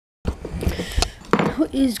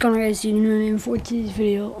What is going on, guys? You know, for today's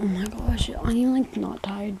video. Oh my gosh, I'm like not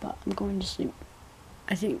tired, but I'm going to sleep,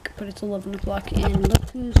 I think. But it's 11 o'clock, and look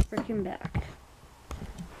who's freaking back.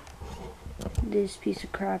 This piece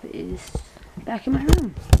of crap is back in my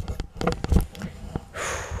room.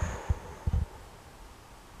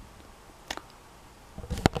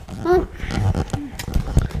 Well,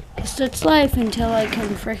 guess that's life until I can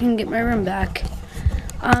freaking get my room back.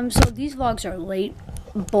 So these vlogs are late,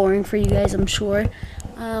 boring for you guys, I'm sure.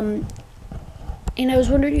 And I was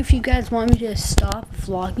wondering if you guys want me to stop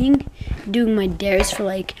vlogging, doing my dares for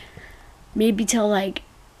like maybe till like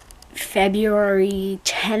February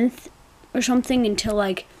 10th or something, until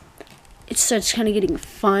like it starts kind of getting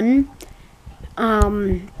fun.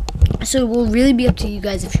 So it will really be up to you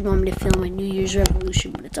guys if you want me to film a New Year's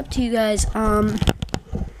resolution, but it's up to you guys.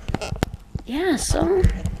 Yeah, so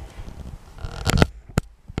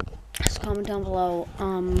just comment down below.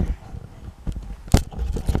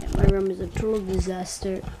 My room is a total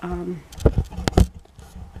disaster.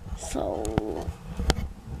 So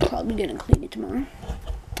probably gonna clean it tomorrow.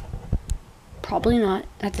 Probably not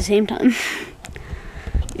at the same time.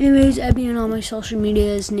 Anyways, add me on all my social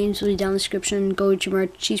medias. Names will be down in the description. Go to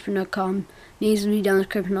merch, cheeseprint.com. Names will be down in the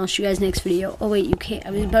description. I'll see you guys next video. Oh wait, you can't.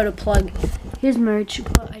 I was about to plug his merch,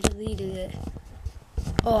 but I deleted it.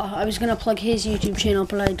 Oh, I was gonna plug his YouTube channel,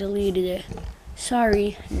 but I deleted it.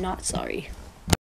 Sorry, not sorry.